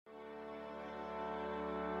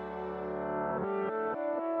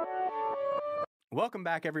Welcome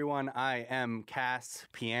back, everyone. I am Cass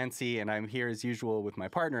Piancey, and I'm here as usual with my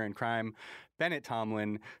partner in crime, Bennett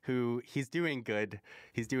Tomlin, who he's doing good.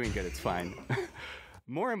 He's doing good. It's fine.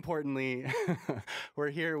 More importantly, we're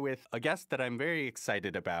here with a guest that I'm very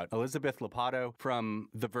excited about, Elizabeth Lopatto from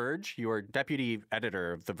The Verge. You're deputy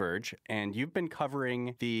editor of The Verge, and you've been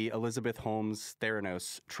covering the Elizabeth Holmes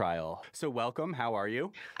Theranos trial. So welcome. How are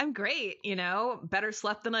you? I'm great. Better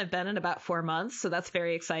slept than I've been in about 4 months. So that's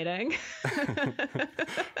very exciting.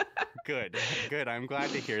 Good. I'm glad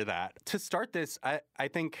to hear that. To start this, I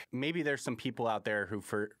think maybe there's some people out there who,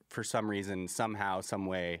 for some reason, somehow, some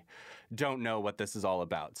way, don't know what this is all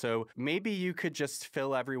about. So maybe you could just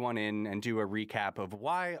fill everyone in and do a recap of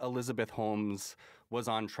why Elizabeth Holmes was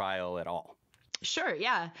on trial at all. Sure,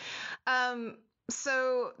 yeah.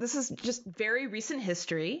 So this is just very recent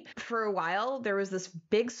history. For a while, there was this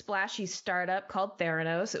big splashy startup called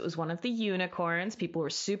Theranos. It was one of the unicorns. People were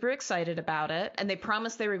super excited about it. And they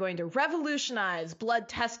promised they were going to revolutionize blood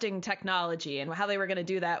testing technology. And how they were going to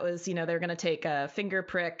do that was, they were going to take a finger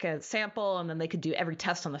prick sample, and then they could do every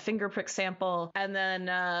test on the finger prick sample. And then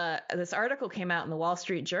this article came out in the Wall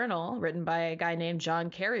Street Journal, written by a guy named John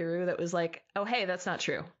Carreyrou, that was like, oh, hey, that's not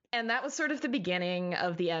true. And that was sort of the beginning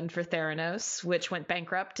of the end for Theranos, which went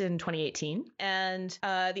bankrupt in 2018. And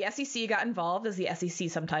the SEC got involved, as the SEC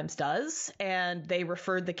sometimes does, and they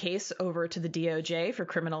referred the case over to the DOJ for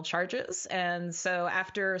criminal charges. And so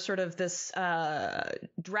after sort of this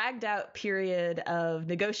dragged out period of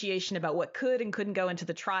negotiation about what could and couldn't go into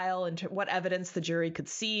the trial and what evidence the jury could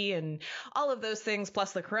see and all of those things,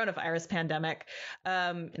 plus the coronavirus pandemic,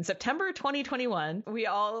 in September 2021, we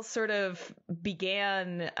all sort of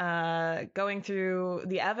began going through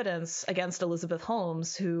the evidence against Elizabeth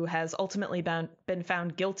Holmes, who has ultimately been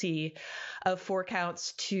found guilty of 4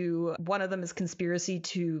 counts. One of them is conspiracy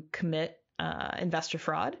to commit investor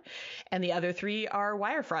fraud, and the other 3 are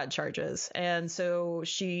wire fraud charges. And so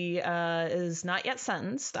she is not yet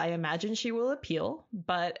sentenced. I imagine she will appeal,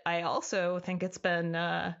 but I also think it's been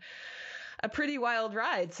a pretty wild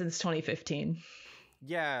ride since 2015.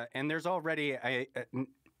 Yeah, and there's already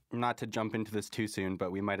not to jump into this too soon,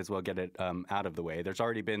 but we might as well get it out of the way. There's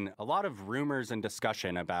already been a lot of rumors and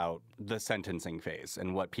discussion about the sentencing phase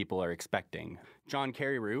and what people are expecting. John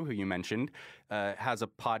Carreyrou, who you mentioned, has a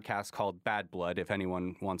podcast called Bad Blood, if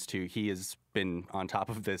anyone wants to. He has been on top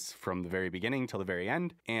of this from the very beginning till the very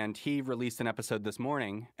end. And he released an episode this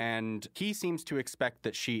morning, and he seems to expect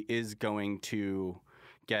that she is going to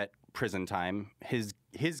get prison time. His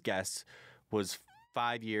guess was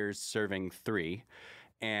 5 years serving 3.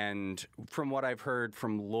 And from what I've heard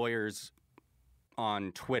from lawyers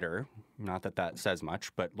on Twitter, not that that says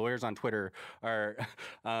much, but lawyers on Twitter are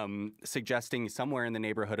suggesting somewhere in the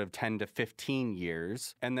neighborhood of 10 to 15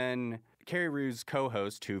 years. And then Carreyrou's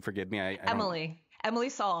co-host, who, forgive me, Emily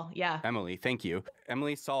Saul, yeah. Emily, thank you.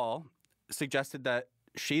 Emily Saul suggested that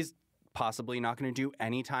she's possibly not going to do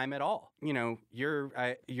any time at all. You're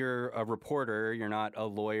a reporter, you're not a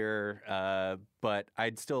lawyer, but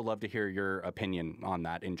I'd still love to hear your opinion on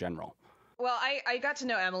that in general. Well, I got to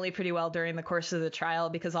know Emily pretty well during the course of the trial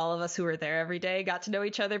because all of us who were there every day got to know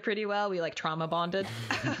each other pretty well. We trauma bonded.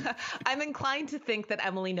 I'm inclined to think that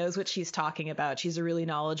Emily knows what she's talking about. She's a really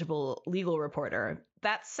knowledgeable legal reporter.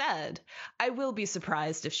 That said, I will be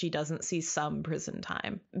surprised if she doesn't see some prison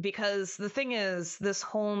time, because the thing is, this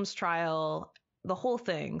Holmes trial, the whole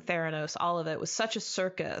thing, Theranos, all of it was such a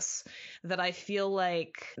circus that I feel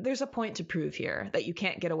like there's a point to prove here that you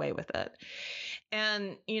can't get away with it.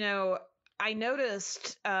 And, I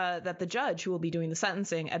noticed that the judge who will be doing the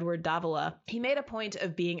sentencing, Edward Davila, he made a point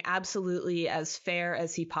of being absolutely as fair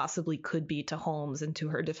as he possibly could be to Holmes and to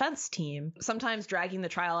her defense team, sometimes dragging the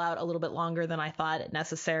trial out a little bit longer than I thought it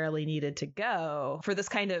necessarily needed to go for this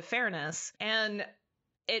kind of fairness. And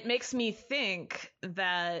it makes me think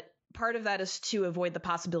that part of that is to avoid the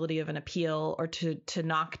possibility of an appeal or to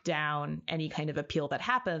knock down any kind of appeal that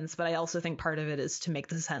happens. But I also think part of it is to make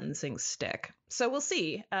the sentencing stick. So we'll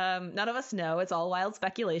see. None of us know. It's all wild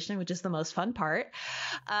speculation, which is the most fun part.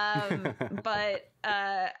 But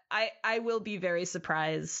I will be very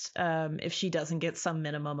surprised if she doesn't get some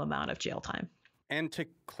minimum amount of jail time. And to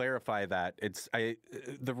clarify that, it's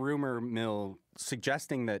the rumor mill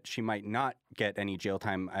suggesting that she might not get any jail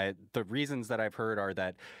time. The reasons that I've heard are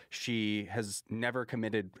that she has never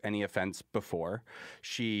committed any offense before.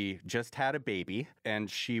 She just had a baby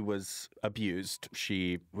and she was abused.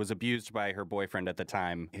 She was abused by her boyfriend at the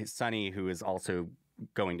time, Sonny, who is also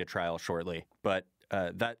going to trial shortly. But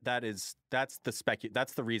that's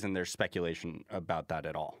the reason there's speculation about that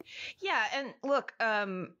at all. Yeah, and look,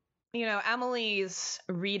 Emily's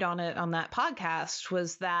read on it on that podcast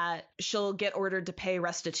was that she'll get ordered to pay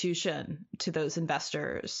restitution to those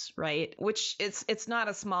investors, right? Which it's not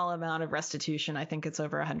a small amount of restitution. I think it's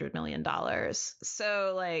over $100 million.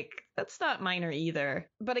 So that's not minor either.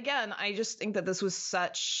 But again, I just think that this was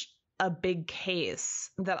such a big case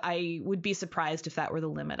that I would be surprised if that were the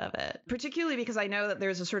limit of it, particularly because I know that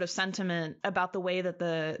there's a sort of sentiment about the way that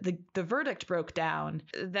the verdict broke down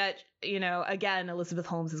that, again, Elizabeth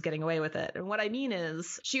Holmes is getting away with it. And what I mean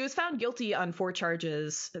is she was found guilty on 4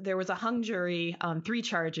 charges. There was a hung jury on 3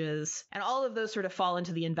 charges, and all of those sort of fall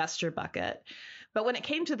into the investor bucket. But when it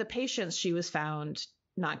came to the patients, she was found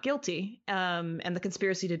not guilty. And the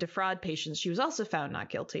conspiracy to defraud patients, she was also found not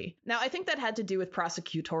guilty. Now, I think that had to do with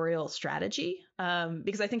prosecutorial strategy,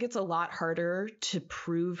 because I think it's a lot harder to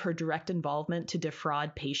prove her direct involvement to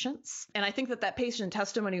defraud patients. And I think that patient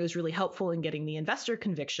testimony was really helpful in getting the investor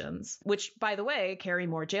convictions, which, by the way, carry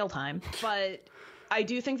more jail time. But I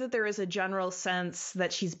do think that there is a general sense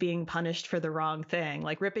that she's being punished for the wrong thing.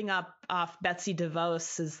 Like ripping off Betsy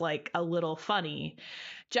DeVos is a little funny.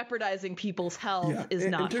 Jeopardizing people's health is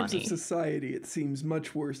not funny. In terms of society, it seems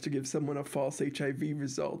much worse to give someone a false HIV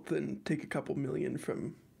result than take a couple million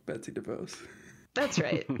from Betsy DeVos. That's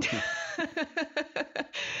right.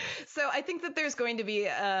 So I think that there's going to be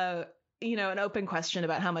an open question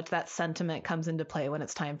about how much that sentiment comes into play when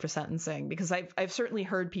it's time for sentencing, because I've certainly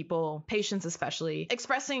heard people, patients especially,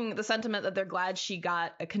 expressing the sentiment that they're glad she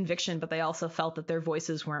got a conviction, but they also felt that their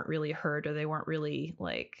voices weren't really heard, or they weren't really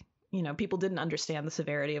people didn't understand the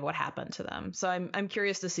severity of what happened to them. So I'm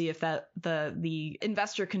curious to see if that the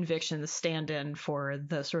investor convictions stand in for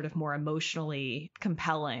the sort of more emotionally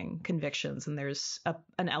compelling convictions, and there's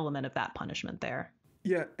an element of that punishment there.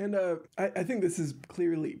 Yeah, and I think this has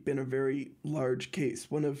clearly been a very large case,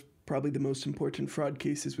 one of probably the most important fraud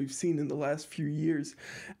cases we've seen in the last few years.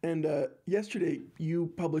 And yesterday,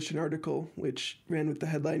 you published an article which ran with the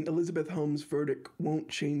headline, "Elizabeth Holmes' Verdict Won't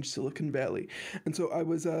Change Silicon Valley." And so I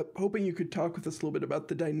was hoping you could talk with us a little bit about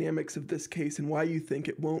the dynamics of this case and why you think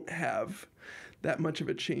it won't have that much of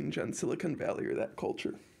a change on Silicon Valley or that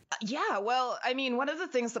culture. Yeah, well, I mean, one of the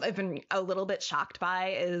things that I've been a little bit shocked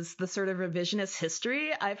by is the sort of revisionist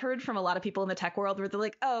history I've heard from a lot of people in the tech world where they're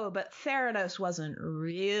like, oh, but Theranos wasn't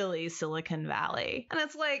really Silicon Valley. And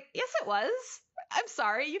it's like, yes, it was. I'm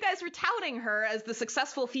sorry, you guys were touting her as the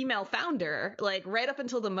successful female founder, right up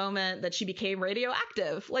until the moment that she became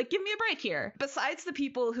radioactive. Give me a break here. Besides the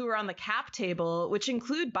people who were on the cap table, which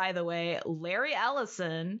include, by the way, Larry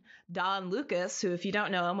Ellison, Don Lucas, who, if you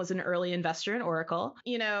don't know him, was an early investor in Oracle,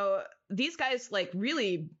 these guys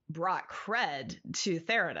really brought cred to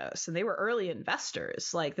Theranos, and they were early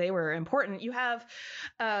investors. They were important. You have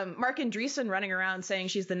Mark Andreessen running around saying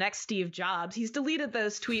she's the next Steve Jobs. He's deleted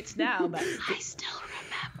those tweets now, but I still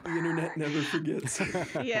remember. The internet never forgets.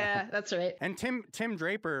 Yeah, that's right. And Tim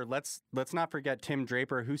Draper, let's not forget Tim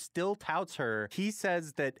Draper, who still touts her. He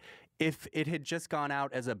says that if it had just gone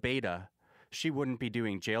out as a beta, she wouldn't be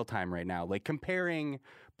doing jail time right now. Comparing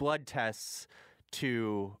blood tests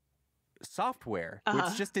to software, which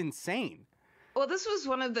is just insane. Well, this was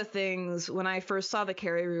one of the things when I first saw the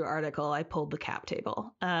Carrie Rue article, I pulled the cap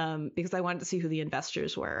table because I wanted to see who the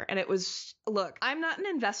investors were. And it was, look, I'm not an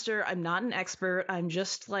investor. I'm not an expert. I'm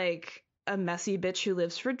just a messy bitch who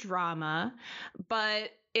lives for drama.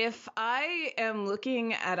 But if I am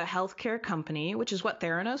looking at a healthcare company, which is what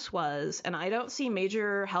Theranos was, and I don't see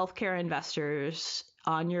major healthcare investors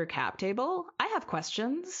on your cap table, I have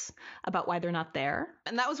questions about why they're not there.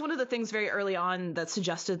 And that was one of the things very early on that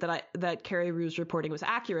suggested that Carrie Rue's reporting was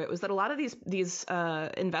accurate, was that a lot of these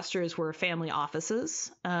investors were family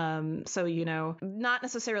offices. So, not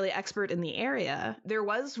necessarily expert in the area. There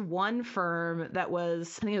was one firm that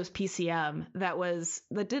was, I think it was PCM,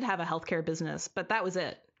 that did have a healthcare business, but that was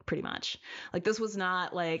it. Pretty much. This was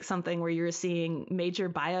not something where you're seeing major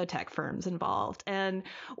biotech firms involved. And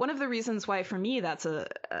one of the reasons why, for me, that's a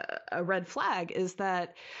red flag is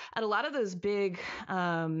that at a lot of those big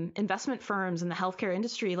investment firms in the healthcare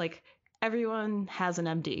industry, everyone has an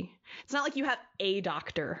MD. It's not like you have a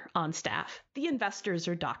doctor on staff. The investors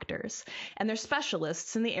are doctors, and they're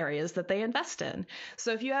specialists in the areas that they invest in.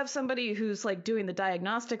 So if you have somebody who's doing the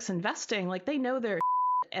diagnostics investing, they know their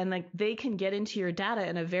and like they can get into your data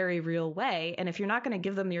in a very real way. And if you're not going to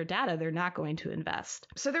give them your data, they're not going to invest.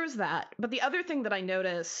 So there was that. But the other thing that I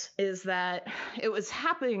noticed is that it was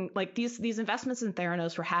happening, like these investments in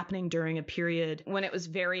Theranos were happening during a period when it was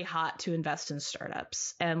very hot to invest in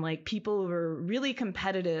startups. And like people were really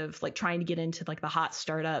competitive, like trying to get into like the hot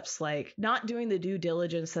startups, like not doing the due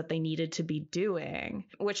diligence that they needed to be doing,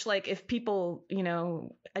 which like if people, you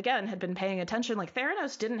know, again, had been paying attention, like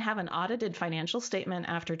Theranos didn't have an audited financial statement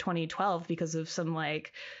after 2012 because of some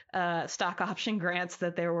like stock option grants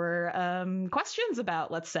that there were questions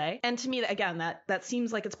about, let's say. And to me, again, that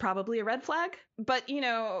seems like it's probably a red flag. But, you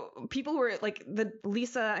know, people were like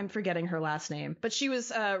Lisa, I'm forgetting her last name, but she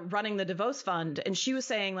was running the DeVos fund, and she was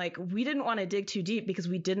saying like, we didn't want to dig too deep because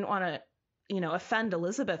we didn't want to, you know, offend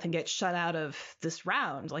Elizabeth and get shut out of this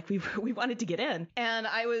round. Like we wanted to get in. And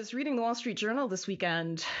I was reading the Wall Street Journal this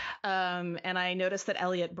weekend, and I noticed that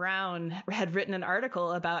Elliot Brown had written an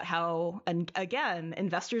article about how, and again,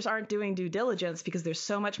 investors aren't doing due diligence because there's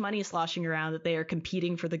so much money sloshing around that they are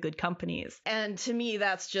competing for the good companies. And to me,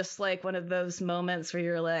 that's just like one of those moments where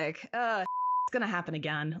you're like, it's going to happen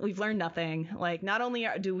again. We've learned nothing. Like, not only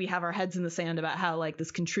do we have our heads in the sand about how like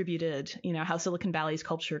this contributed, you know, how Silicon Valley's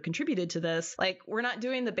culture contributed to this, like we're not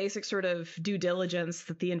doing the basic sort of due diligence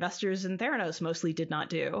that the investors in Theranos mostly did not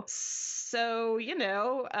do. So, you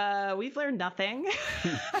know, we've learned nothing.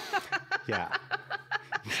 Yeah.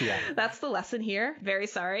 That's the lesson here. Very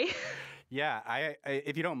sorry. Yeah, I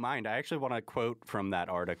if you don't mind, I actually want to quote from that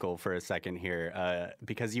article for a second here,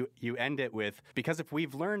 because you end it with, because if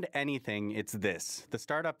we've learned anything, it's this. The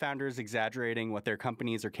startup founders exaggerating what their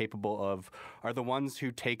companies are capable of are the ones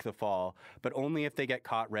who take the fall, but only if they get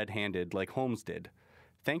caught red-handed like Holmes did.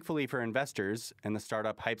 Thankfully for investors and the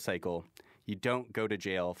startup hype cycle, you don't go to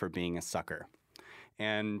jail for being a sucker.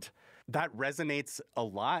 And that resonates a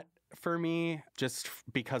lot for me, just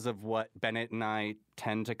because of what Bennett and I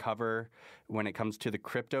tend to cover when it comes to the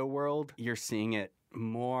crypto world. You're seeing it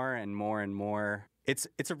more and more and more. It's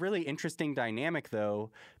a really interesting dynamic,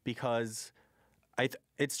 though, because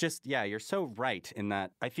it's just, yeah, you're so right in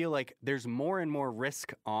that I feel like there's more and more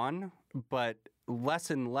risk on, but less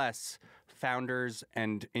and less founders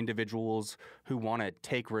and individuals who want to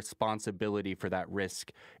take responsibility for that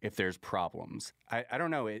risk if there's problems. I don't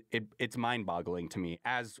know. It's mind-boggling to me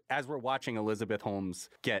as we're watching Elizabeth Holmes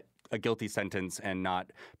get a guilty sentence and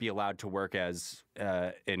not be allowed to work as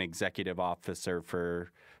an executive officer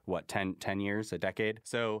for, what, 10 years, a decade?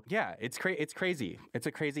 So, yeah, it's crazy. It's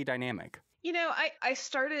a crazy dynamic. You know, I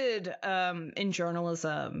started in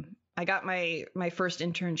journalism. I got my first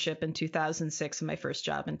internship in 2006 and my first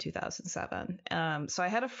job in 2007. So I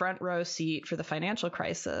had a front row seat for the financial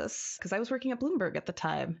crisis because I was working at Bloomberg at the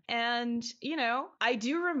time. And, you know, I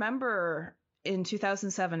do remember in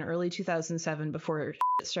 2007, early 2007, before it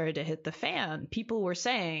started to hit the fan, people were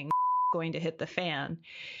saying going to hit the fan.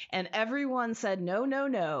 And everyone said,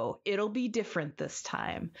 no, it'll be different this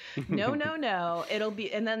time. No, it'll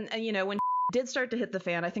be. And then, you know, when did start to hit the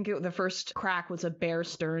fan, I think the first crack was a Bear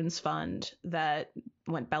Stearns fund that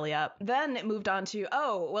went belly up. Then it moved on to,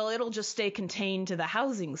 it'll just stay contained to the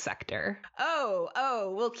housing sector.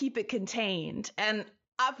 We'll keep it contained. And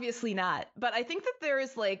obviously not. But I think that there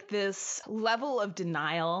is like this level of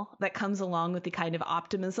denial that comes along with the kind of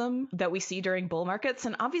optimism that we see during bull markets.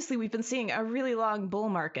 And obviously we've been seeing a really long bull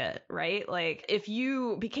market, right? Like if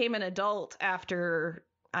you became an adult after,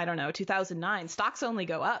 I don't know, 2009, stocks only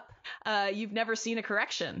go up. You've never seen a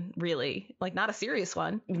correction, really, like not a serious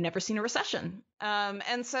one. You've never seen a recession.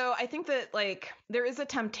 And so I think that like there is a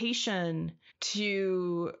temptation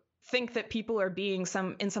to think that people are being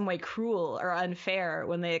in some way cruel or unfair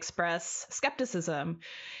when they express skepticism.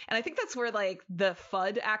 And I think that's where like the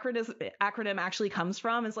FUD acronym actually comes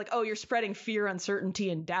from. It's like, oh, you're spreading fear, uncertainty,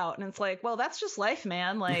 and doubt. And it's like, well, that's just life,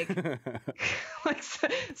 man. Like, like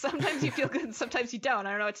sometimes you feel good, sometimes you don't.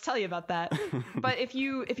 I don't know what to tell you about that. But if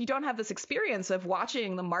you don't have this experience of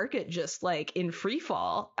watching the market just like in free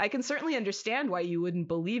fall, I can certainly understand why you wouldn't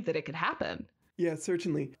believe that it could happen. Yeah,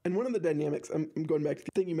 certainly. And one of the dynamics, I'm going back to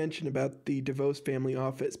the thing you mentioned about the DeVos family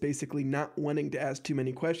office basically not wanting to ask too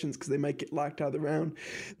many questions because they might get locked out of the round.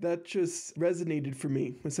 That just resonated for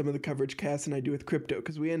me with some of the coverage Cass and I do with crypto,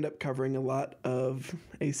 because we end up covering a lot of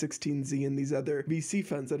A16Z and these other VC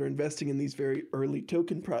funds that are investing in these very early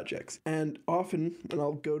token projects. And often when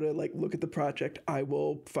I'll go to like look at the project, I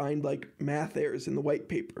will find like math errors in the white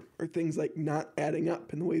paper or things like not adding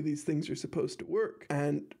up in the way these things are supposed to work.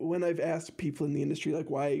 And when I've asked people in in the industry, like,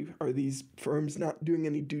 why are these firms not doing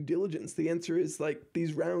any due diligence? The answer is, like,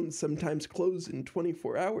 these rounds sometimes close in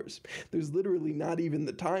 24 hours. There's literally not even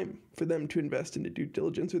the time for them to invest into due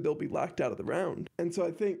diligence, or they'll be locked out of the round. And so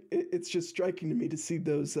I think it's just striking to me to see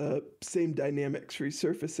those same dynamics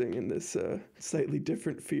resurfacing in this slightly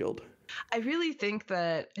different field. I really think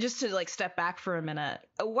that, just to like step back for a minute,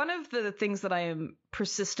 one of the things that I am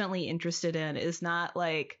persistently interested in is not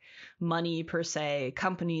like money per se,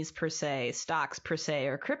 companies per se, stocks per se,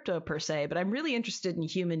 or crypto per se, but I'm really interested in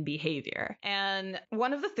human behavior. And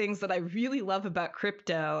one of the things that I really love about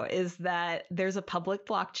crypto is that there's a public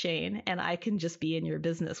blockchain and I can just be in your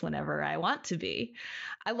business whenever I want to be.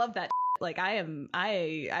 I love that. Like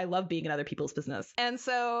I love being in other people's business. And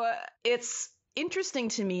so it's interesting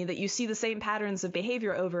to me that you see the same patterns of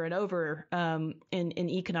behavior over and over in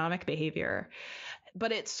economic behavior,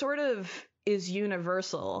 but it sort of is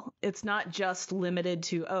universal. It's not just limited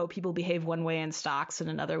to, oh, people behave one way in stocks and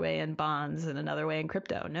another way in bonds and another way in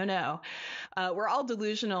crypto. No. We're all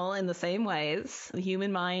delusional in the same ways. The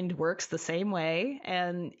human mind works the same way.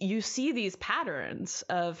 And you see these patterns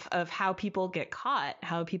of how people get caught,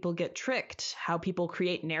 how people get tricked, how people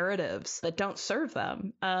create narratives that don't serve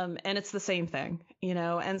them. And it's the same thing, you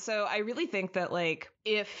know? And so I really think that, like,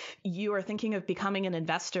 if you are thinking of becoming an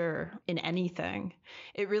investor in anything,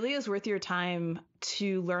 it really is worth your time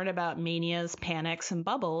to learn about manias, panics, and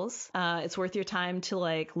bubbles. It's worth your time to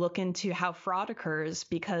like look into how fraud occurs,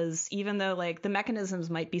 because even though like the mechanisms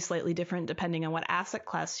might be slightly different depending on what asset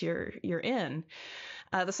class you're in,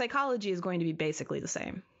 the psychology is going to be basically the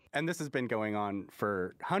same. And this has been going on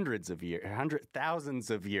for thousands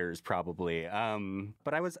of years, probably.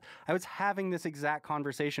 But I was having this exact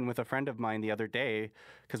conversation with a friend of mine the other day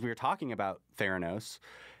because we were talking about Theranos,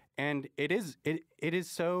 and it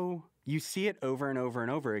is so, you see it over and over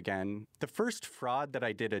and over again. The first fraud that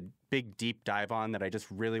I did a big deep dive on that I just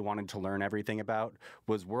really wanted to learn everything about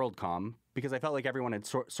was WorldCom, because I felt like everyone had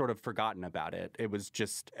sort of forgotten about it. It was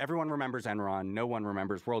just, everyone remembers Enron, no one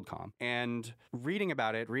remembers WorldCom. And reading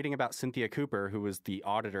about Cynthia Cooper, who was the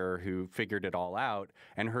auditor who figured it all out,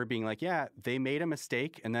 and her being like, yeah, they made a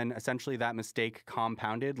mistake, and then essentially that mistake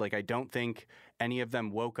compounded. Like, I don't think any of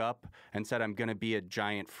them woke up and said, I'm going to be a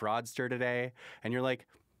giant fraudster today. And you're like,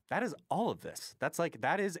 that is all of this.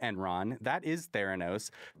 That is Enron. That is Theranos.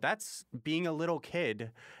 That's being a little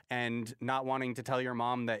kid and not wanting to tell your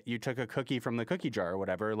mom that you took a cookie from the cookie jar or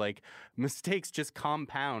whatever. Like, mistakes just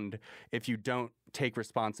compound if you don't take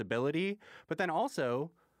responsibility. But then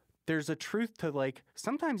also, there's a truth to, like,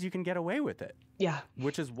 sometimes you can get away with it. Yeah.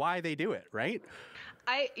 Which is why they do it, right?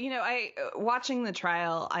 Watching the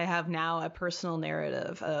trial, I have now a personal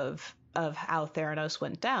narrative of how Theranos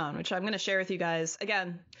went down, which I'm going to share with you guys.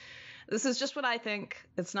 Again, this is just what I think.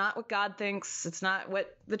 It's not what God thinks. It's not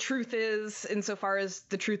what the truth is, insofar as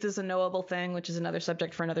the truth is a knowable thing, which is another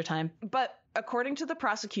subject for another time. But according to the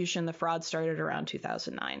prosecution, the fraud started around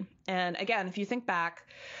 2009. And again, if you think back,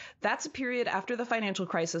 that's a period after the financial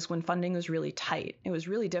crisis when funding was really tight. It was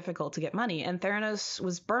really difficult to get money, and Theranos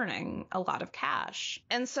was burning a lot of cash.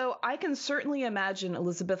 And so I can certainly imagine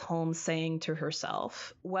Elizabeth Holmes saying to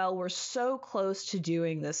herself, well, we're so close to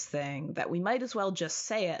doing this thing that we might as well just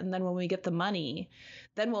say it, and then when we get the money,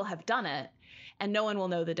 then we'll have done it, and no one will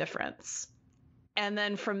know the difference. And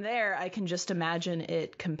then from there, I can just imagine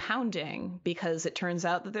it compounding, because it turns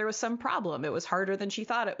out that there was some problem. It was harder than she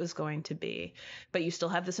thought it was going to be, but you still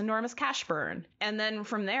have this enormous cash burn. And then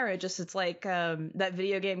from there, it's like that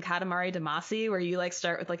video game Katamari Damacy, where you like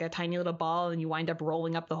start with like a tiny little ball and you wind up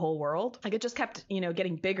rolling up the whole world. Like, it just kept,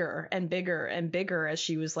 getting bigger and bigger and bigger as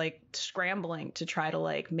she was like scrambling to try to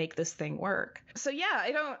like make this thing work. So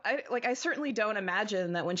yeah, I certainly don't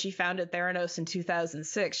imagine that when she founded Theranos in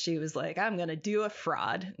 2006, she was like, I'm going to do a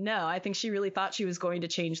fraud. No, I think she really thought she was going to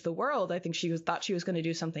change the world. I think she thought she was going to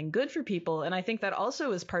do something good for people. And I think that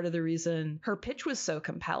also is part of the reason her pitch was so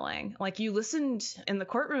compelling. Like, you listened in the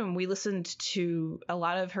courtroom, we listened to a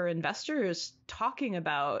lot of her investors talking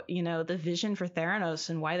about, the vision for Theranos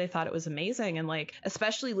and why they thought it was amazing. And like,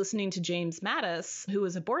 especially listening to James Mattis, who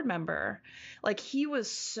was a board member, like he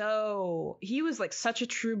was like such a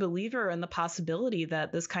true believer in the possibility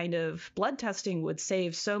that this kind of blood testing would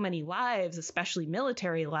save so many lives, especially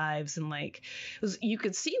military lives. And like, you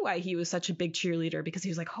could see why he was such a big cheerleader, because he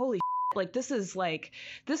was like, holy shit, like, this is like,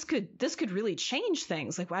 this could really change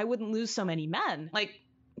things. Like, I wouldn't lose so many men. Like,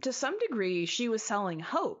 to some degree, she was selling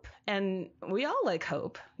hope, and we all like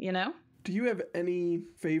hope, Do you have any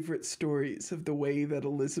favorite stories of the way that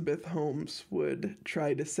Elizabeth Holmes would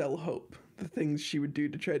try to sell hope? The things she would do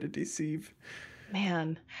to try to deceive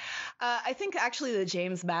Man, I think actually the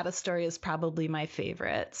James Mattis story is probably my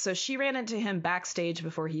favorite. So she ran into him backstage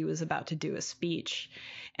before he was about to do a speech,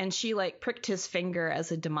 and she like pricked his finger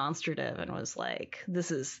as a demonstrative and was like,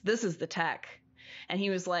 this is the tech. And he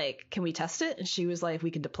was like, can we test it? And she was like,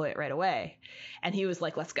 we can deploy it right away. And he was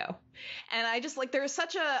like, let's go. And I just like, there's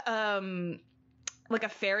such a like a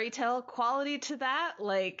fairy tale quality to that,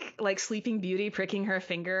 like Sleeping Beauty pricking her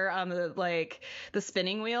finger on the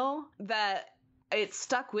spinning wheel, that it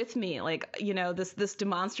stuck with me. Like, you know, this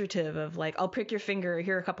demonstrative of like, I'll prick your finger,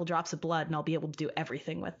 here are a couple drops of blood, and I'll be able to do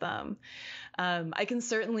everything with them. I can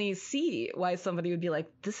certainly see why somebody would be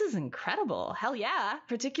like, this is incredible. Hell yeah.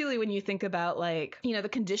 Particularly when you think about like, you know, the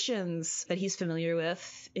conditions that he's familiar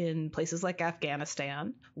with in places like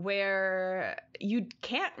Afghanistan, where you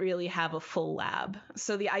can't really have a full lab.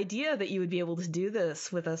 So the idea that you would be able to do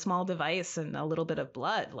this with a small device and a little bit of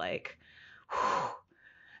blood, like, whew,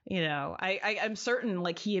 you know, I'm certain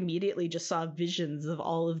like he immediately just saw visions of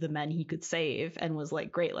all of the men he could save and was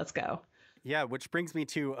like, great, let's go. Yeah, which brings me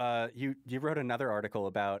to you wrote another article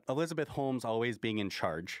about Elizabeth Holmes always being in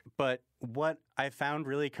charge. But what I found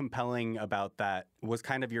really compelling about that was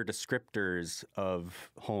kind of your descriptors of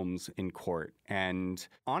Holmes in court. And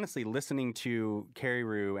honestly, listening to Carrie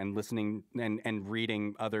Rue and listening and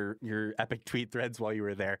reading your epic tweet threads while you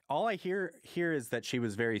were there, all I hear is that she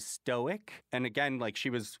was very stoic. And again, like she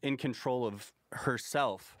was in control of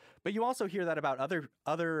herself. But you also hear that about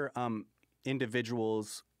other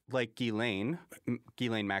individuals like Ghislaine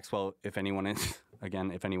Maxwell, if anyone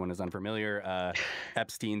is unfamiliar,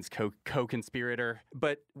 Epstein's co-conspirator.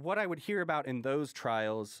 But what I would hear about in those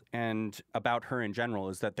trials and about her in general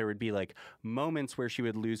is that there would be like moments where she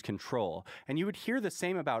would lose control. And you would hear the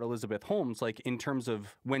same about Elizabeth Holmes, like in terms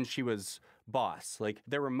of when she was boss. Like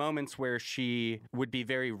there were moments where she would be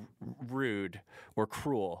very rude or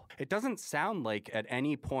cruel. It doesn't sound like at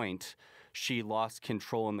any point she lost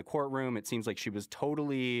control in the courtroom. It seems like she was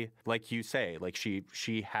totally, like you say, like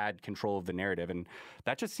she had control of the narrative. And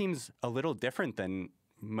that just seems a little different than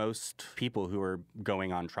most people who are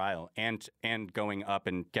going on trial and going up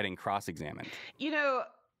and getting cross-examined. You know,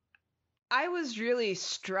 I was really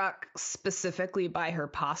struck specifically by her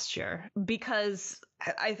posture because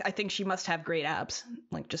I think she must have great abs,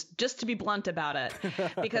 like just to be blunt about it,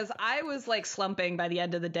 because I was like slumping by the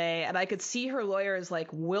end of the day and I could see her lawyers like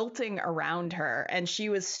wilting around her and she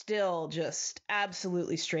was still just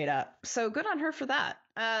absolutely straight up. So good on her for that.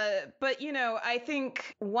 But, you know, I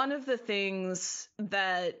think one of the things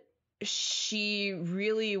that she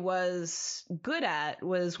really was good at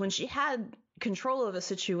was when she had control of a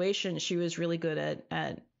situation, she was really good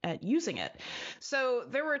at using it. So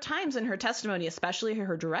there were times in her testimony, especially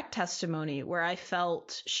her direct testimony, where I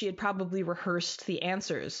felt she had probably rehearsed the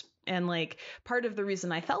answers. And like part of the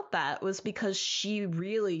reason I felt that was because she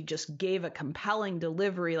really just gave a compelling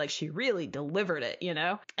delivery, like she really delivered it, you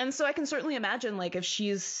know? And so I can certainly imagine like if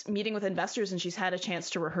she's meeting with investors and she's had a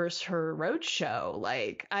chance to rehearse her roadshow,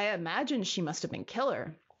 like I imagine she must have been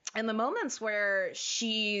killer. And the moments where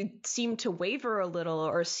she seemed to waver a little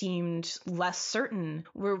or seemed less certain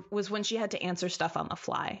was when she had to answer stuff on the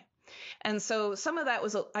fly. And so some of that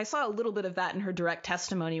was, I saw a little bit of that in her direct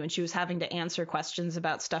testimony when she was having to answer questions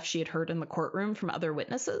about stuff she had heard in the courtroom from other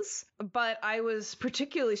witnesses. But I was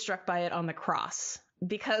particularly struck by it on the cross,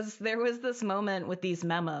 because there was this moment with these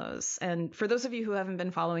memos. And for those of you who haven't been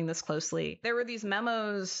following this closely, there were these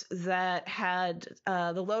memos that had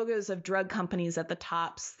the logos of drug companies at the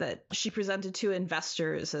tops that she presented to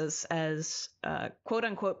investors as quote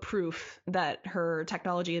unquote proof that her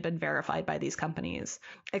technology had been verified by these companies,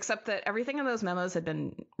 except that everything in those memos had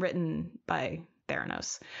been written by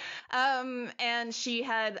Theranos. And she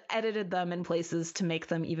had edited them in places to make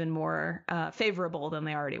them even more favorable than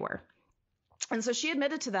they already were. And so she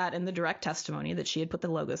admitted to that in the direct testimony, that she had put the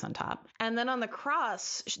logos on top. And then on the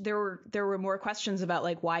cross, there were more questions about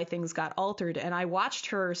like why things got altered. And I watched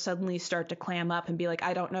her suddenly start to clam up and be like,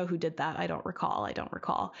 I don't know who did that. I don't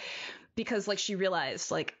recall. Because like she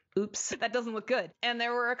realized like, oops, that doesn't look good. And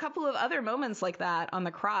there were a couple of other moments like that on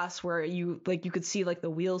the cross where you could see like the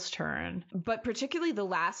wheels turn. But particularly the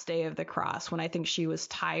last day of the cross, when I think she was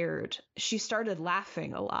tired, she started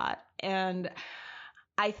laughing a lot. And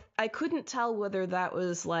I couldn't tell whether that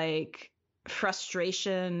was like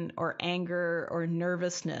frustration or anger or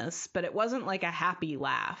nervousness, but it wasn't like a happy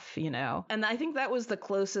laugh, you know? And I think that was the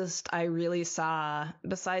closest I really saw,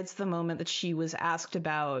 besides the moment that she was asked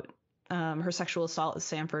about her sexual assault at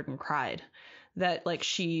Sanford and cried, that like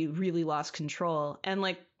she really lost control. And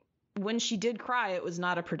like when she did cry, it was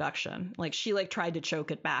not a production. Like, she like tried to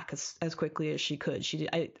choke it back as quickly as she could.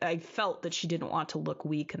 I felt that she didn't want to look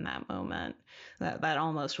weak in that moment. That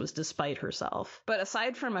almost was despite herself. But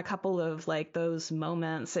aside from a couple of like those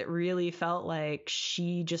moments, it really felt like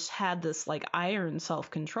she just had this like iron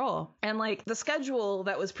self-control. And like the schedule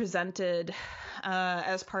that was presented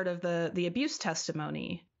as part of the abuse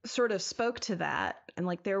testimony sort of spoke to that. And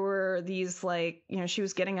like there were these like, you know, she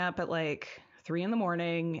was getting up at like 3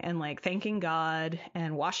 a.m. and like thanking God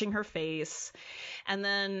and washing her face. And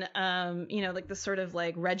then, you know, like this sort of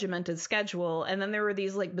like regimented schedule. And then there were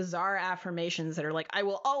these like bizarre affirmations that are like, I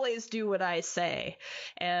will always do what I say.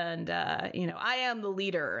 And, you know, I am the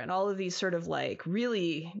leader, and all of these sort of like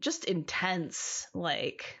really just intense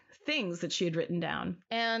like things that she had written down.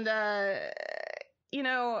 And, you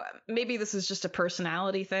know, maybe this is just a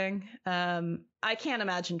personality thing. I can't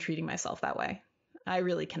imagine treating myself that way. I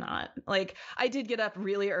really cannot. Like, I did get up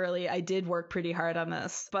really early. I did work pretty hard on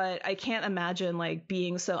this, but I can't imagine like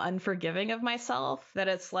being so unforgiving of myself that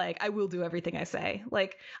it's like, I will do everything I say.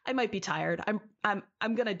 Like, I might be tired. I'm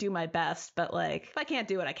going to do my best, but like, if I can't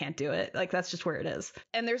do it, I can't do it. Like, that's just where it is.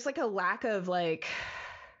 And there's like a lack of like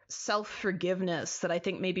self-forgiveness that I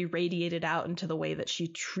think maybe radiated out into the way that she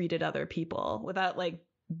treated other people without like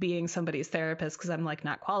being somebody's therapist, because I'm like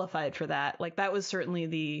not qualified for that. Like, that was certainly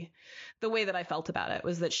the way that I felt about it,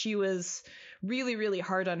 was that she was really, really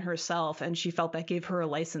hard on herself, and she felt that gave her a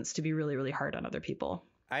license to be really, really hard on other people.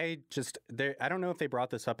 I don't know if they brought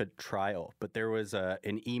this up at trial, but there was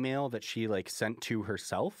an email that she like sent to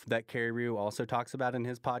herself that Carrie Rue also talks about in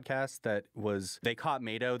his podcast that was, they caught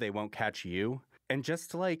Mado, they won't catch you. And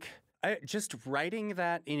just like, just writing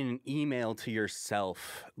that in an email to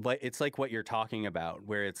yourself, like it's like what you're talking about,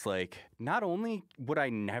 where it's like, not only would I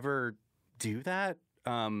never do that,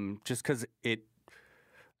 just because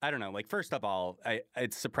I don't know, like, first of all,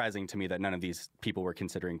 it's surprising to me that none of these people were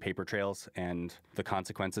considering paper trails and the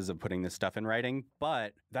consequences of putting this stuff in writing.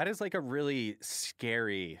 But that is like a really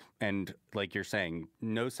scary, and like you're saying,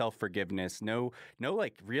 no self-forgiveness, no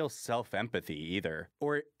like real self-empathy either,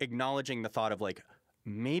 or acknowledging the thought of like,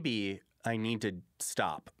 maybe I need to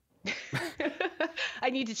stop. I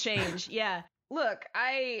need to change. Yeah. Look,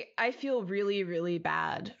 I feel really, really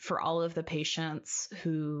bad for all of the patients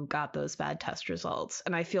who got those bad test results.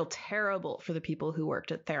 And I feel terrible for the people who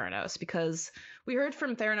worked at Theranos, because we heard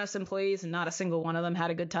from Theranos employees and not a single one of them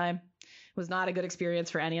had a good time. It was not a good experience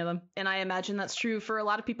for any of them. And I imagine that's true for a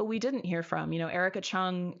lot of people we didn't hear from. You know, Erica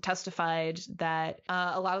Chung testified that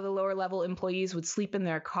a lot of the lower level employees would sleep in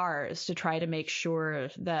their cars to try to make sure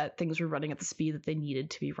that things were running at the speed that they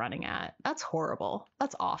needed to be running at. That's horrible.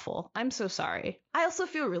 That's awful. I'm so sorry. I also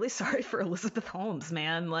feel really sorry for Elizabeth Holmes,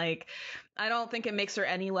 man. Like, I don't think it makes her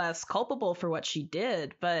any less culpable for what she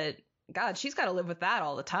did, but God, she's got to live with that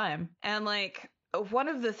all the time. And like, one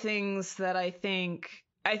of the things that I think,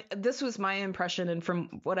 this was my impression, and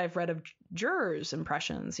from what I've read of jurors'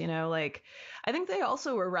 impressions, you know, like, I think they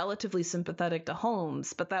also were relatively sympathetic to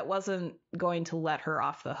Holmes, but that wasn't going to let her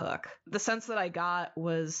off the hook. The sense that I got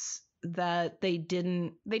was that they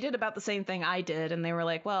did about the same thing I did, and they were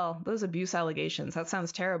like, well, those abuse allegations, that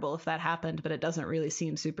sounds terrible if that happened, but it doesn't really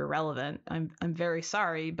seem super relevant. I'm very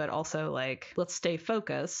sorry, but also like, let's stay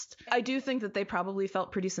focused. I do think that they probably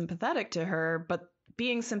felt pretty sympathetic to her, but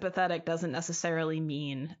being sympathetic doesn't necessarily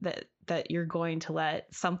mean that you're going to let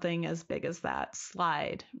something as big as that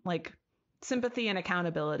slide. Like, sympathy and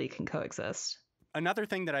accountability can coexist. Another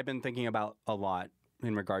thing that I've been thinking about a lot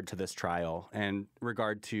in regard to this trial, and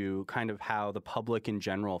regard to kind of how the public in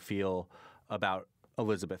general feel about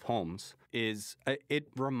Elizabeth Holmes, is it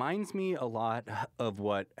reminds me a lot of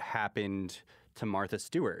what happened to Martha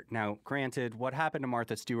Stewart. Now, granted, what happened to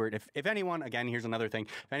Martha Stewart, if anyone, again, here's another thing,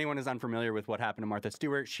 if anyone is unfamiliar with what happened to Martha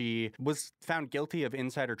Stewart, she was found guilty of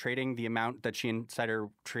insider trading. The amount that she insider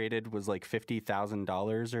traded was like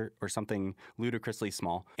 $50,000 or something ludicrously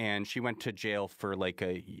small. And she went to jail for like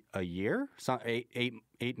a year,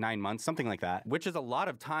 9 months, something like that, which is a lot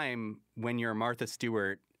of time when you're Martha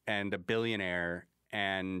Stewart and a billionaire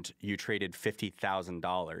and you traded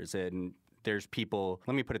 $50,000. And there's people,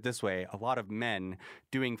 let me put it this way, a lot of men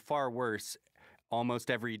doing far worse almost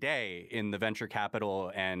every day in the venture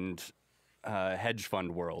capital and hedge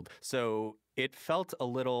fund world. So it felt a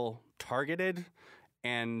little targeted,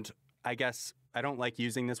 and I guess I don't like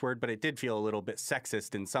using this word, but it did feel a little bit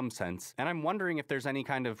sexist in some sense. And I'm wondering if there's any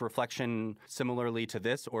kind of reflection similarly to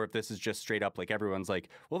this, or if this is just straight up like everyone's like,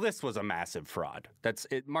 well, this was a massive fraud. That's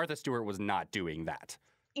it. Martha Stewart was not doing that.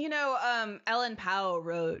 You know, Ellen Powell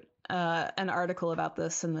wrote an article about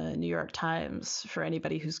this in the New York Times for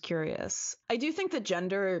anybody who's curious. I do think that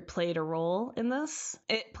gender played a role in this.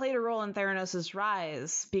 It played a role in Theranos'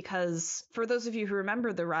 rise because, for those of you who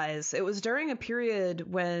remember the rise, it was during a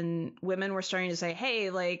period when women were starting to say, hey,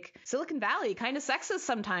 like, Silicon Valley, kind of sexist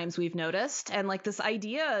sometimes, we've noticed. And like this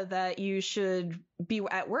idea that you should be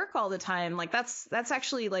at work all the time, like that's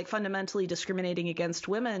actually like fundamentally discriminating against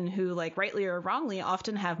women who, like, rightly or wrongly,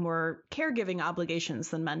 often have more caregiving obligations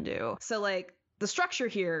than men do. So like the structure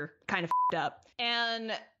here kind of f***ed up.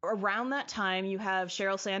 And around that time, you have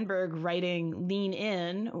Sheryl Sandberg writing Lean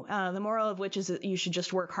In, the moral of which is that you should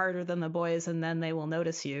just work harder than the boys and then they will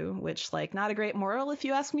notice you, which, like, not a great moral if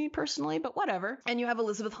you ask me personally, but whatever. And you have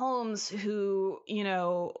Elizabeth Holmes, who, you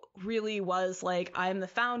know, really was like, I'm the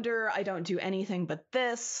founder. I don't do anything but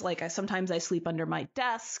this. Like, sometimes I sleep under my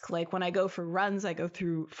desk. Like, when I go for runs, I go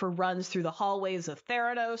for runs through the hallways of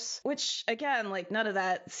Theranos, which, again, like, none of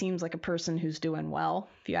that seems like a person who's doing well,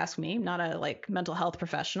 if you ask me. Not a, like, mental health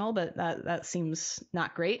professional, but that seems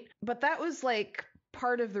not great. But that was like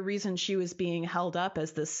part of the reason she was being held up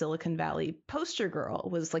as this Silicon Valley poster girl,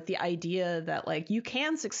 was like the idea that, like, you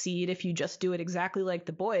can succeed if you just do it exactly like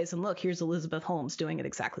the boys. And look, here's Elizabeth Holmes doing it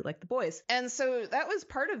exactly like the boys. And so that was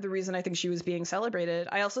part of the reason I think she was being celebrated.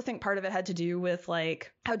 I also think part of it had to do with,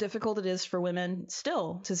 like, how difficult it is for women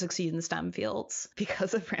still to succeed in STEM fields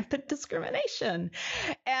because of rampant discrimination.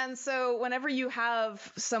 And so whenever you have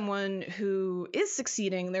someone who is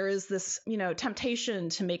succeeding, there is this, you know, temptation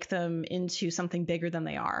to make them into something bigger than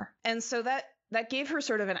they are. And so that gave her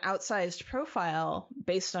sort of an outsized profile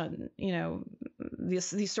based on, you know,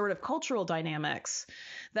 these sort of cultural dynamics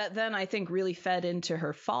that then I think really fed into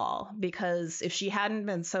her fall, because if she hadn't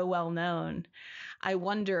been so well known, I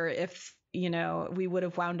wonder if, you know, we would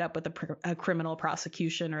have wound up with a criminal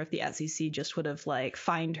prosecution, or if the SEC just would have, like,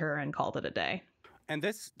 fined her and called it a day. And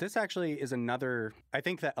this actually is another, I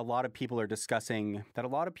think that a lot of people are discussing, that a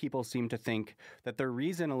lot of people seem to think that the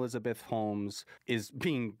reason Elizabeth Holmes is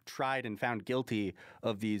being tried and found guilty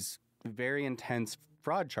of these very intense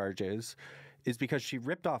fraud charges is because she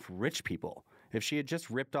ripped off rich people. If she had just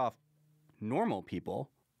ripped off normal people,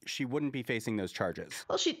 she wouldn't be facing those charges.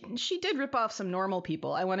 Well, she did rip off some normal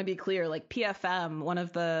people. I want to be clear, like PFM, one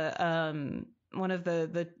of the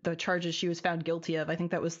charges she was found guilty of, I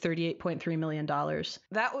think that was $38.3 million.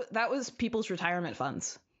 That was people's retirement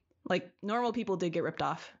funds. Like, normal people did get ripped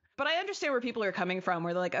off. But I understand where people are coming from,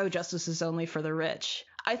 where they're like, oh, justice is only for the rich.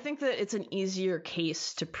 I think that it's an easier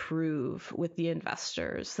case to prove with the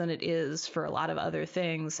investors than it is for a lot of other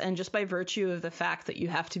things. And just by virtue of the fact that you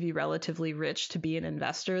have to be relatively rich to be an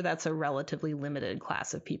investor, that's a relatively limited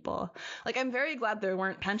class of people. Like, I'm very glad there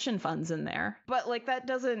weren't pension funds in there. But, like, that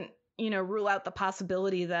doesn't, you know, rule out the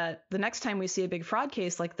possibility that the next time we see a big fraud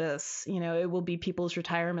case like this, you know, it will be people's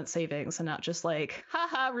retirement savings and not just like,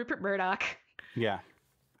 haha, Rupert Murdoch. Yeah.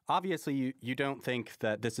 Obviously, you don't think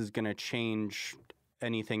that this is going to change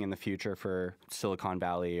anything in the future for Silicon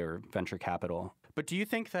Valley or venture capital. But do you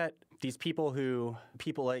think that these people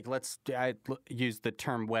like, I use the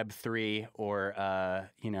term Web3 or,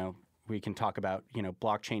 you know, we can talk about, you know,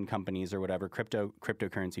 blockchain companies or whatever,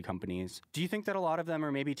 cryptocurrency companies. Do you think that a lot of them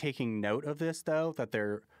are maybe taking note of this, though,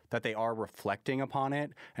 that they are reflecting upon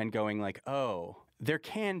it and going like, oh, there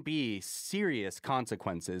can be serious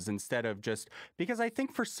consequences, instead of just, because I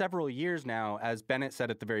think for several years now, as Bennett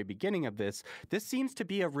said at the very beginning of this seems to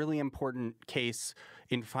be a really important case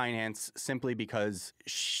in finance simply because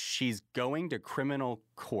she's going to criminal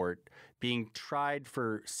court, being tried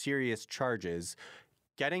for serious charges,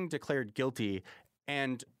 getting declared guilty,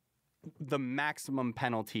 and the maximum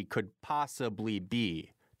penalty could possibly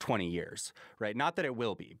be 20 years, right? Not that it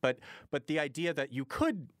will be, but the idea that you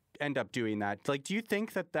could end up doing that, like, do you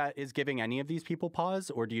think that is giving any of these people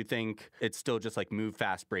pause, or do you think it's still just like move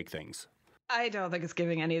fast, break things? I don't think it's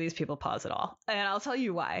giving any of these people pause at all. And I'll tell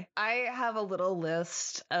you why. I have a little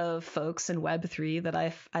list of folks in Web3 that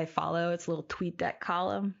I follow. It's a little TweetDeck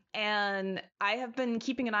column. And I have been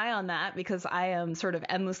keeping an eye on that because I am sort of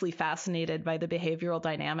endlessly fascinated by the behavioral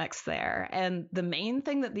dynamics there. And the main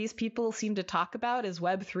thing that these people seem to talk about is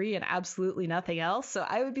Web3 and absolutely nothing else. So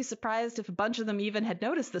I would be surprised if a bunch of them even had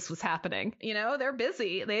noticed this was happening. You know, they're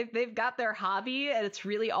busy. They've got their hobby and it's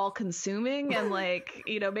really all consuming. And like,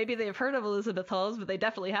 you know, maybe they've heard of Elizabeth Holmes, but they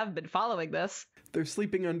definitely haven't been following this. They're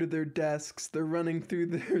sleeping under their desks. They're running through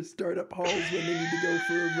their startup halls when they need to go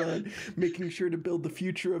for a run, making sure to build the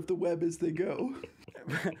future of the web as they go.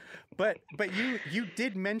 But you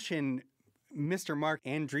did mention Mr. Mark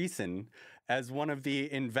Andreessen as one of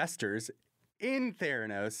the investors in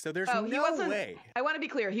Theranos, so there's no way. I want to be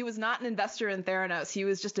clear. He was not an investor in Theranos. He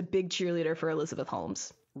was just a big cheerleader for Elizabeth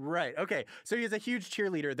Holmes. Right. Okay. So he's a huge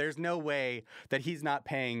cheerleader. There's no way that he's not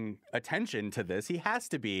paying attention to this. He has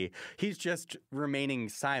to be. He's just remaining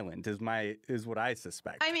silent is what I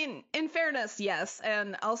suspect. I mean, in fairness, yes.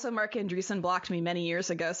 And also Mark Andreessen blocked me many years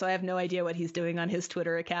ago, so I have no idea what he's doing on his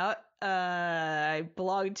Twitter account. I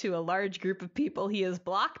belong to a large group of people he has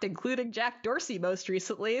blocked, including Jack Dorsey most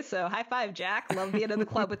recently. So high five, Jack. Love being in the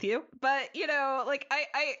club with you. But, like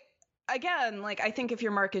Again, like, I think if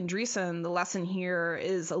you're Mark Andreessen, the lesson here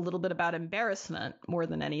is a little bit about embarrassment more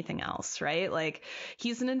than anything else, right? Like,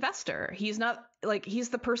 he's an investor. He's not like, he's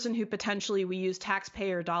the person who potentially we use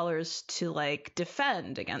taxpayer dollars to like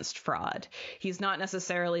defend against fraud. He's not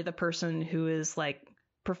necessarily the person who is like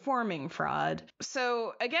performing fraud.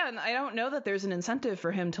 So again, I don't know that there's an incentive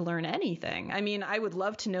for him to learn anything. I mean, I would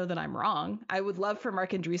love to know that I'm wrong. I would love for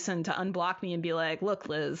Mark Andreessen to unblock me and be like, look,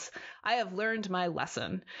 Liz, I have learned my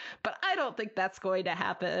lesson, but I don't think that's going to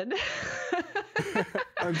happen.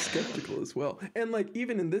 I'm skeptical as well. And like,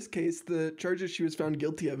 even in this case, the charges she was found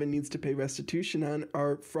guilty of and needs to pay restitution on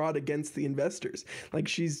are fraud against the investors. Like,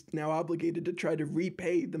 she's now obligated to try to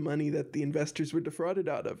repay the money that the investors were defrauded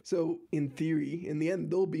out of. So in theory, in the end,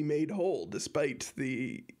 they'll be made whole despite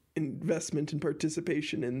the investment and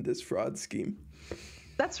participation in this fraud scheme.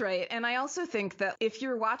 That's right. And I also think that if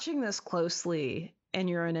you're watching this closely and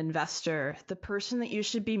you're an investor, the person that you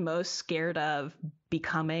should be most scared of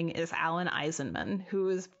becoming is Alan Eisenman, who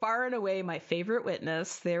is far and away my favorite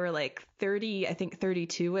witness. There were like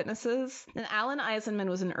 32 witnesses. And Alan Eisenman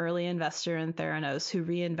was an early investor in Theranos who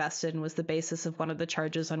reinvested and was the basis of one of the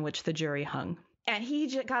charges on which the jury hung. And he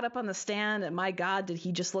got up on the stand, and my God, did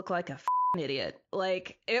he just look like a idiot.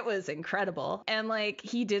 Like, it was incredible. And like,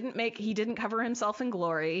 he didn't cover himself in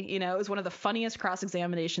glory. It was one of the funniest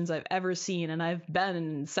cross-examinations I've ever seen, and I've been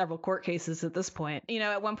in several court cases at this point.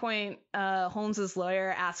 At one point, Holmes's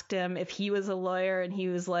lawyer asked him if he was a lawyer, and he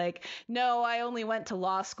was like, no, I only went to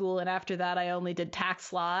law school, and after that I only did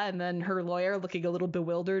tax law. And then her lawyer, looking a little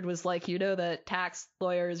bewildered, was like, that tax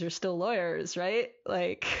lawyers are still lawyers, right?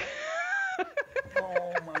 Like...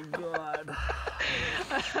 Oh my God.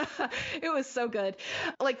 It was so good.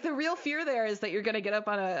 Like, the real fear there is that you're going to get up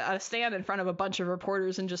on a stand in front of a bunch of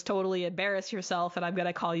reporters and just totally embarrass yourself, and I'm going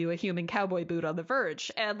to call you a human cowboy boot on The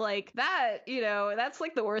Verge. And like that, that's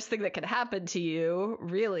like the worst thing that could happen to you,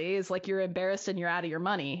 really, is like you're embarrassed and you're out of your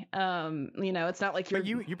money. It's not like you're... But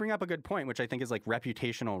you bring up a good point, which I think is like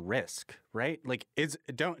reputational risk, right? Like,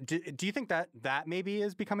 do you think that maybe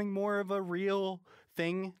is becoming more of a real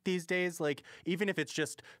thing these days? Like, even if it's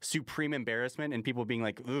just supreme embarrassment and people being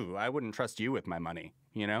like, ooh, I wouldn't trust you with my money,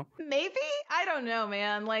 Maybe? I don't know,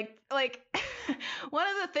 man. Like one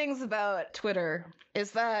of the things about Twitter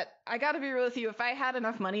is that I got to be real with you. If I had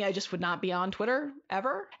enough money, I just would not be on Twitter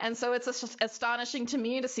ever. And so it's astonishing to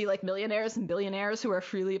me to see like millionaires and billionaires who are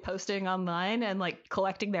freely posting online and like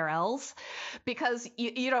collecting their L's, because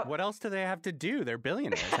you don't. What else do they have to do? They're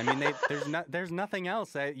billionaires. I mean, there's nothing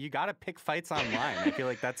else. You got to pick fights online. I feel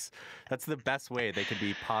like that's the best way they could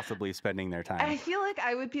be possibly spending their time. I feel like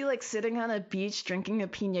I would be like sitting on a beach drinking a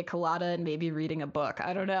pina colada and maybe reading a book.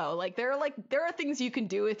 I don't know. Like, there are things you can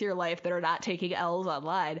do with your life that are not taking L's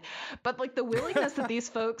online. But like, the willingness that these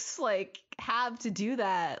folks like have to do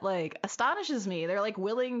that like astonishes me. They're like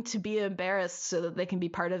willing to be embarrassed so that they can be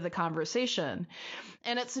part of the conversation.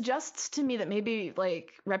 And it suggests to me that maybe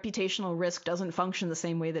like reputational risk doesn't function the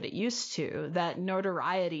same way that it used to, that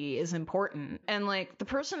notoriety is important. And like, the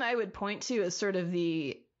person I would point to as sort of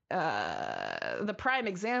the prime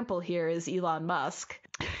example here is Elon Musk,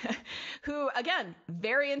 who, again,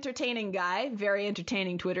 very entertaining guy, very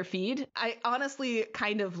entertaining Twitter feed. I honestly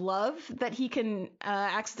kind of love that he can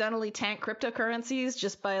accidentally tank cryptocurrencies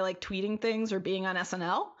just by like tweeting things or being on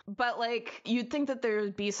SNL. But like, you'd think that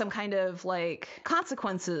there'd be some kind of like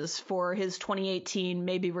consequences for his 2018,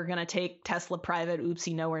 maybe we're going to take Tesla private.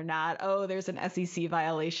 Oopsie, no, we're not. Oh, there's an SEC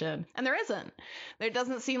violation. And there isn't. There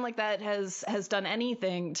doesn't seem like that has done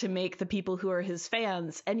anything to make the people who are his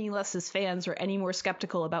fans any less his fans or any more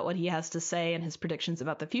skeptical about what he has to say and his predictions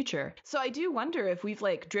about the future. So I do wonder if we've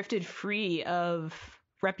like drifted free of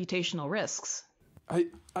reputational risks.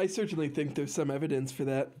 I certainly think there's some evidence for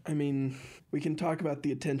that. I mean, we can talk about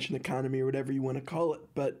the attention economy or whatever you want to call it,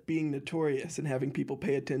 but being notorious and having people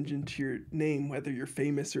pay attention to your name, whether you're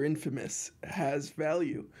famous or infamous, has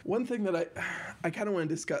value. One thing that I kind of want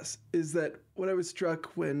to discuss is that what I was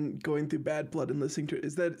struck when going through Bad Blood and listening to it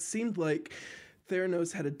is that it seemed like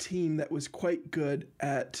Theranos had a team that was quite good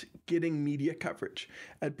at getting media coverage,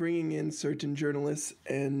 at bringing in certain journalists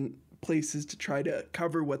and places to try to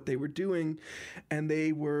cover what they were doing, and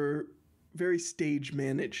they were very stage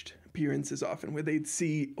managed appearances often, where they'd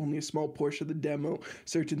see only a small portion of the demo,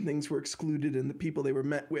 certain things were excluded, and the people they were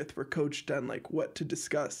met with were coached on like what to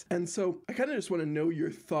discuss. And so I kind of just want to know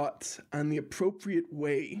your thoughts on the appropriate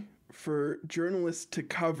way for journalists to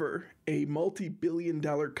cover a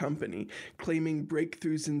multi-billion-dollar company claiming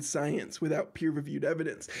breakthroughs in science without peer-reviewed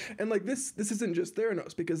evidence. And like this isn't just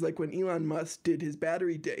Theranos, because like when Elon Musk did his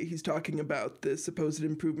battery day, he's talking about the supposed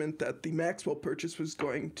improvement that the Maxwell purchase was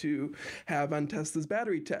going to have on Tesla's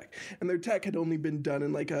battery tech. And their tech had only been done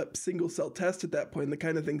in like a single cell test at that point. The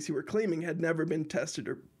kind of things he were claiming had never been tested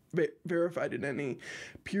or verified in any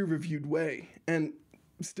peer-reviewed way. And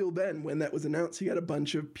still then, when that was announced, he got a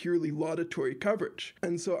bunch of purely laudatory coverage.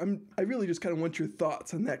 And so I really just kind of want your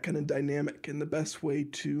thoughts on that kind of dynamic and the best way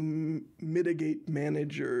to mitigate,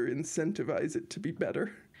 manage, or incentivize it to be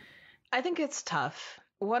better. I think it's tough.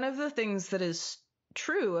 One of the things that is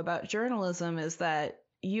true about journalism is that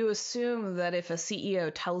you assume that if a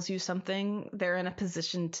CEO tells you something, they're in a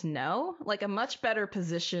position to know, like a much better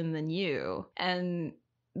position than you. And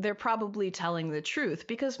they're probably telling the truth,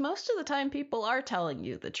 because most of the time people are telling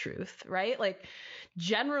you the truth, right? Like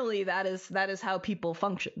generally that is how people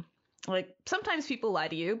function. Like sometimes people lie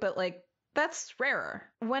to you, but like that's rarer.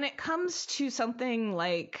 When it comes to something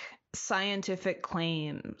like scientific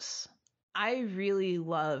claims, I really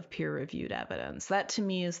love peer-reviewed evidence. That to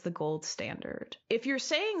me is the gold standard. If you're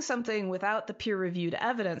saying something without the peer-reviewed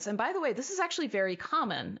evidence, and by the way, this is actually very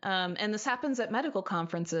common, and this happens at medical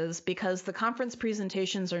conferences because the conference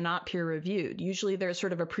presentations are not peer-reviewed. Usually there's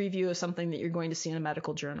sort of a preview of something that you're going to see in a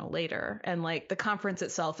medical journal later, and like the conference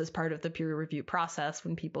itself is part of the peer review process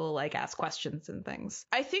when people like ask questions and things.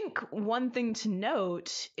 I think one thing to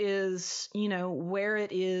note is, where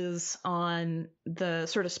it is on the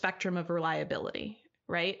sort of spectrum of reliability,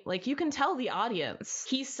 right? Like you can tell the audience,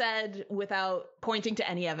 he said without pointing to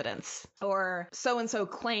any evidence, or so-and-so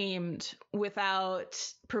claimed without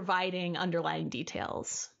providing underlying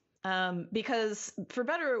details. Because for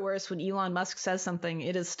better or worse, when Elon Musk says something,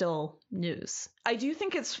 it is still news. I do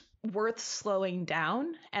think it's worth slowing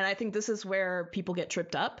down. And I think this is where people get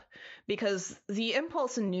tripped up, because the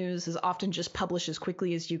impulse in news is often just publish as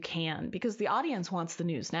quickly as you can because the audience wants the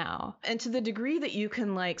news now. And to the degree that you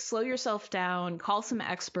can like slow yourself down, call some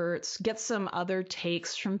experts, get some other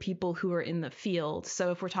takes from people who are in the field.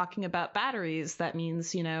 So if we're talking about batteries, that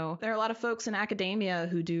means, there are a lot of folks in academia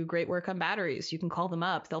who do great work on batteries. You can call them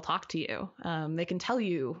up. They'll talk to you. They can tell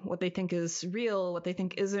you what they think is real, what they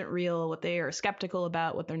think isn't real, what they are skeptical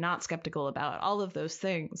about, what they're not skeptical about, all of those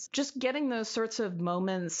things. Just getting those sorts of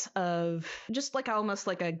moments of just like almost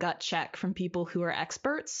like a gut check from people who are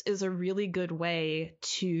experts is a really good way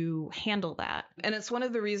to handle that. And it's one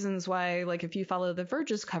of the reasons why, like, if you follow the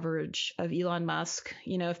Verge's coverage of Elon Musk,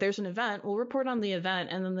 if there's an event, we'll report on the event.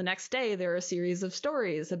 And then the next day there are a series of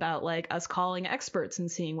stories about like us calling experts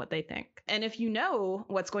and seeing what they think. And if you know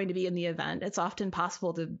what's going to be in the event, it's often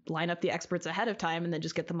possible to line up the experts ahead of time and then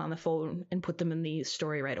just get them on the phone and put them in the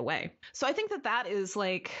story right away. So I think that is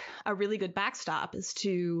like a really good backstop, is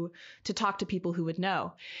to talk to people who would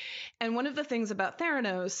know. And one of the things about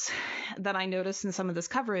Theranos that I noticed in some of this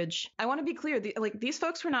coverage, I want to be clear, these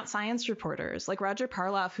folks were not science reporters. Like Roger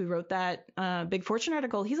Parloff, who wrote that Big Fortune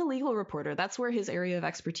article, he's a legal reporter. That's where his area of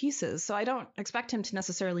expertise is. So I don't expect him to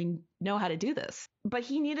necessarily know how to do this. But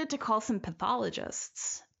he needed to call some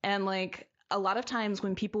pathologists. And like a lot of times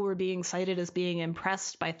when people were being cited as being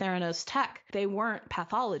impressed by Theranos tech, they weren't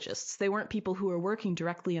pathologists. They weren't people who were working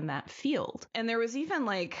directly in that field. And there was even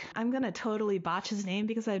like, I'm going to totally botch his name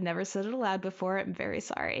because I've never said it aloud before. I'm very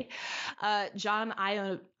sorry. John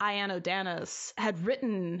Ioannidis had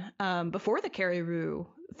written before the Carey-Rue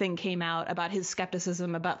thing came out about his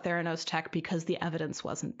skepticism about Theranos tech because the evidence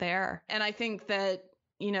wasn't there. And I think that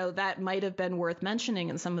that might have been worth mentioning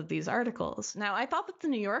in some of these articles. Now, I thought that the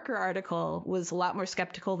New Yorker article was a lot more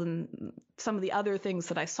skeptical than some of the other things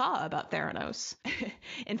that I saw about Theranos.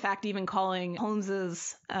 In fact, even calling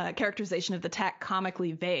Holmes's characterization of the tech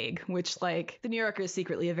comically vague, which like the New Yorker is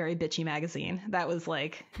secretly a very bitchy magazine. That was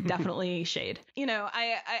like definitely shade.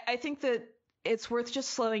 I think that it's worth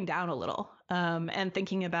just slowing down a little and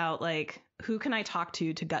thinking about like, who can I talk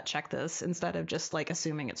to gut check this instead of just like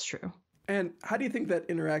assuming it's true. And how do you think that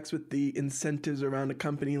interacts with the incentives around a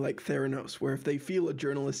company like Theranos, where if they feel a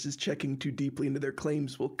journalist is checking too deeply into their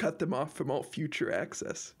claims, will cut them off from all future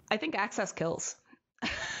access? I think access kills.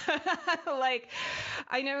 Like,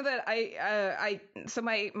 I know that so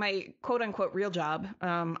my quote unquote real job,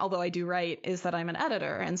 although I do write, is that I'm an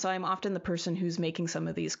editor. And so I'm often the person who's making some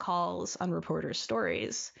of these calls on reporters'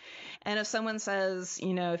 stories. And if someone says,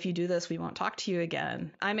 if you do this, we won't talk to you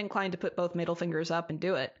again, I'm inclined to put both middle fingers up and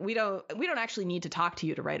do it. We don't actually need to talk to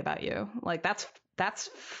you to write about you. Like, that's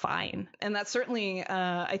fine. And that's certainly,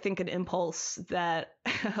 I think, an impulse that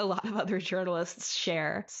a lot of other journalists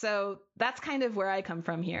share. So that's kind of where I come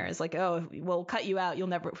from here, is like, oh, we'll cut you out. You'll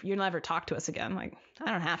never talk to us again. Like,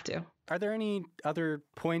 I don't have to. Are there any other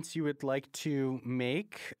points you would like to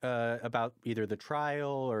make about either the trial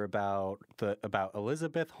or about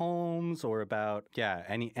Elizabeth Holmes, or about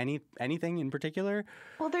anything in particular?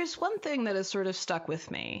 Well, there's one thing that has sort of stuck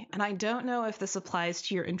with me, and I don't know if this applies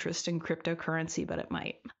to your interest in cryptocurrency, but it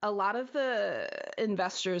might. A lot of the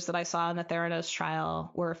investors that I saw in the Theranos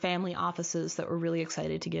trial were family offices that were really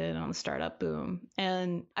excited to get in on the startup boom.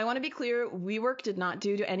 And I want to be clear, WeWork did not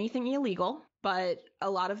do anything illegal. But a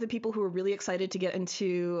lot of the people who were really excited to get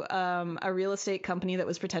into a real estate company that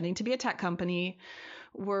was pretending to be a tech company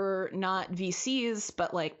were not VCs,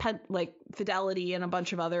 but like Fidelity and a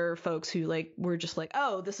bunch of other folks who were just like,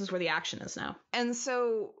 oh, this is where the action is now. And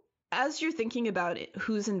so as you're thinking about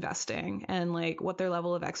who's investing and what their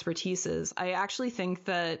level of expertise is, I actually think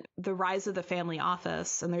that the rise of the family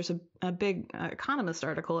office, and there's a big Economist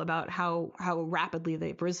article about how rapidly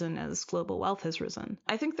they've risen as global wealth has risen.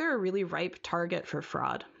 I think they're a really ripe target for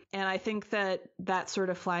fraud. And I think that that's sort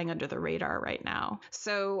of flying under the radar right now.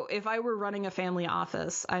 So if I were running a family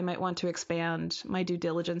office, I might want to expand my due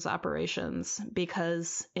diligence operations,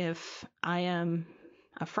 because if I am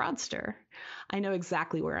a fraudster, I know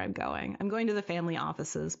exactly where I'm going. I'm going to the family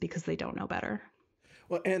offices because they don't know better.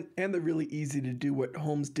 Well, and they're really easy to do what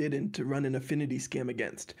Holmes did and to run an affinity scam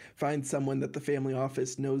against. Find someone that the family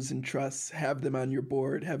office knows and trusts, have them on your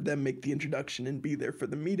board, have them make the introduction and be there for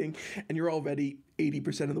the meeting, and you're already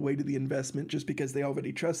 80% of the way to the investment just because they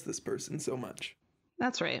already trust this person so much.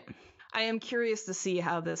 That's right. I am curious to see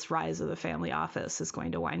how this rise of the family office is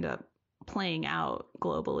going to wind up playing out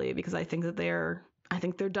globally, because I think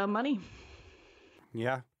they're dumb money.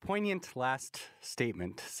 Yeah. Poignant last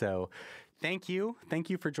statement. So thank you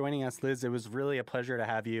for joining us, Liz. It was really a pleasure to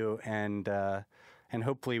have you, and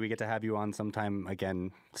hopefully we get to have you on sometime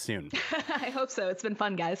again soon. I hope so. It's been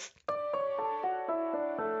fun, guys.